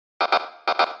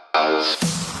Hello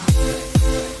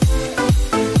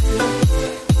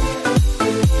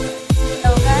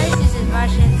guys, this is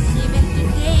Russian Steven.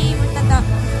 Today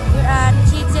we're at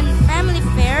Kids and Family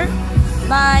Fair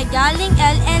by Galing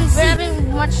LNC. We're having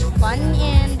much fun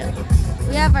and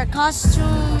we have our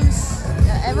costumes.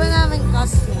 Everyone having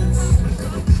costumes.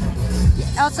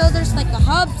 Also there's like the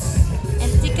hubs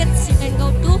and tickets you can go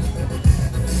to.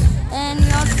 And we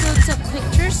also took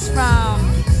pictures from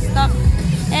stuff.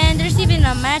 And there's even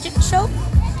a magic show.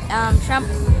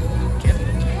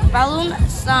 Balloon,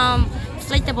 some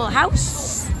inflatable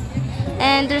house,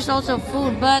 and there's also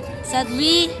food, but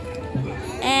sadly,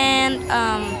 and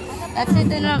that's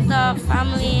it in the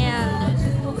family and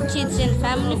kids and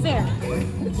family fair.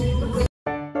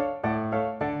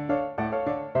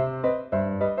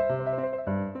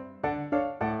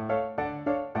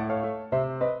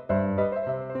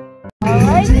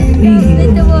 Alright,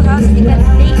 inflatable house you can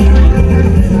play,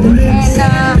 and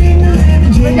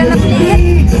we're gonna play it.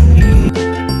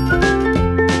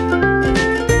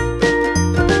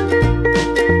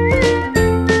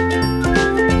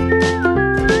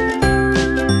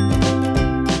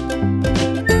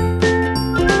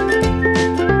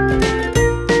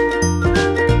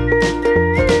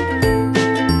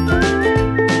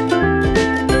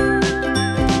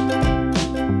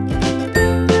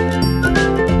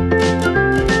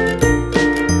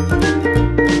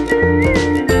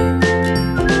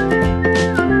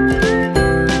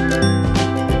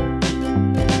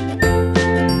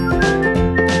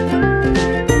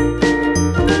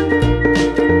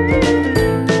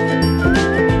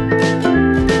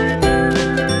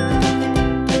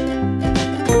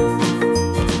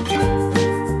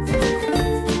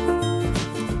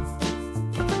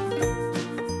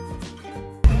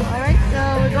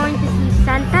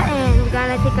 Santa and we're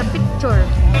gonna take a picture.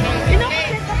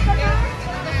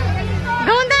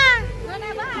 Go down!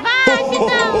 Bye! Sit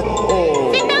down!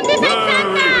 Sit down beside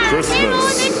Santa! Hey, Mo,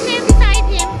 let's sit beside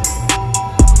him.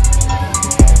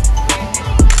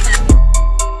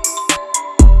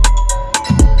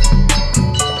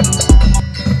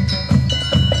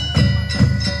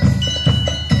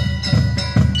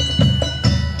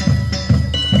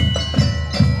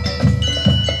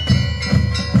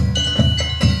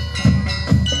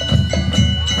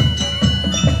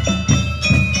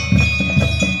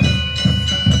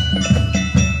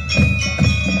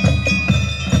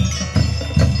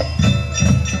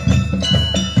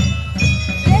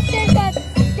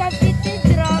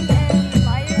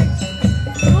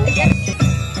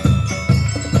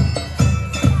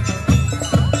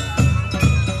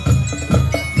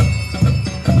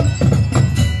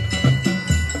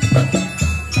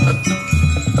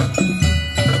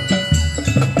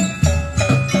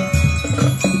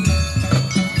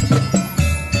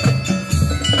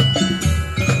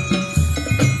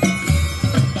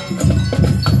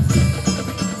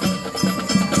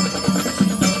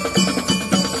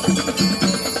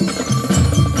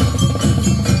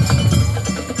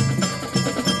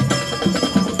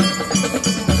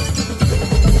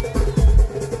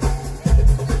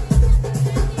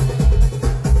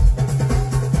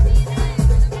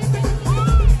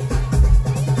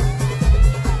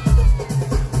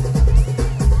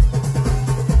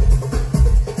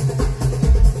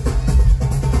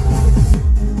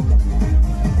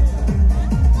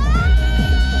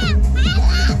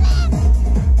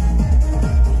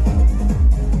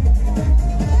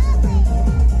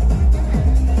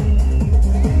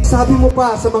 Sabi mo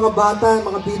pa sa mga bata,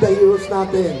 mga bida heroes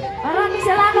natin. Maraming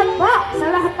salamat po sa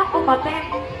lahat ng umaten.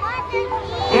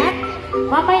 At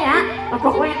mamaya,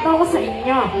 magkukwento ko sa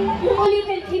inyo.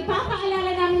 Ulitin,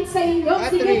 ipapaalala namin sa inyo.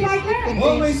 Sige, partner.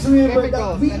 Always remember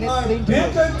that we are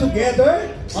better together.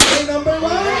 Okay, number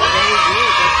 1.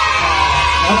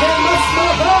 Okay, mas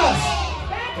mabas.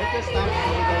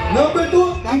 Number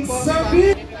 2, in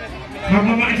service.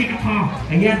 Magmamagic ako.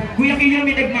 Ayan, Kuya Kilio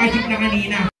may nag-magic na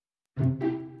kanina.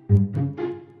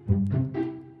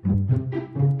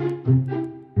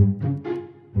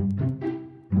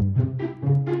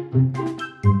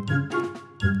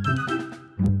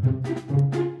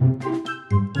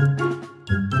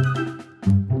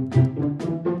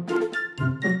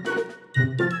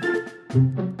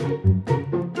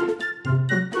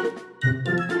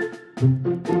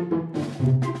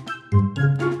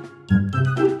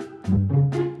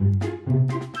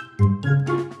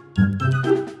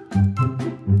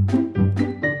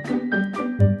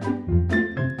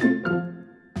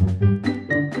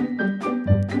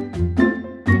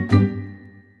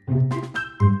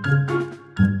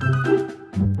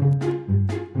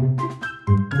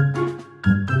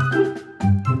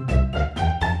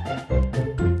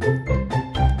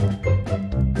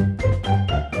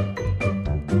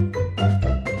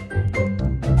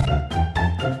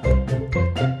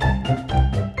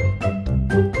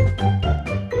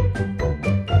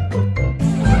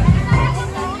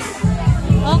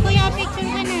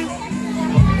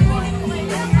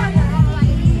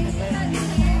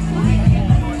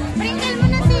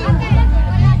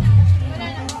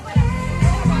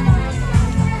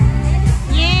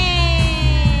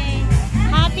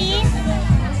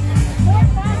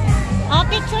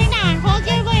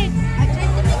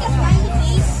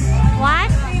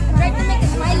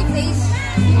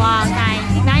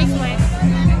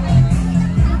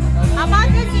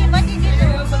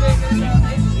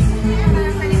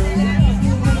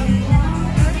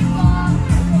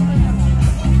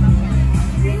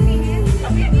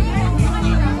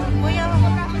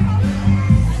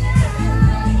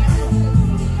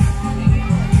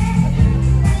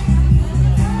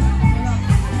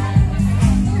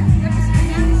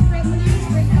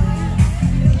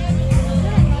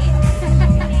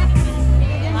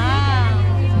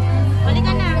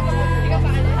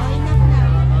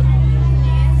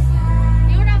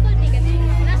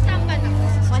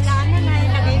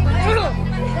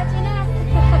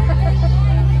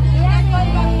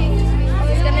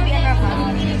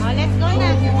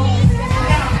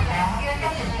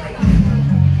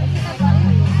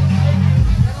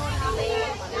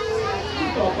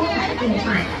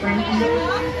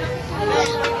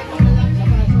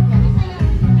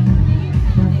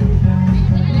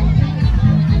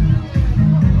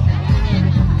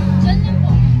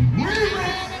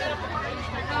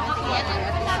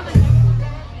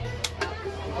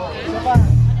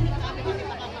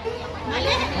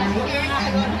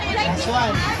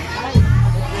 One.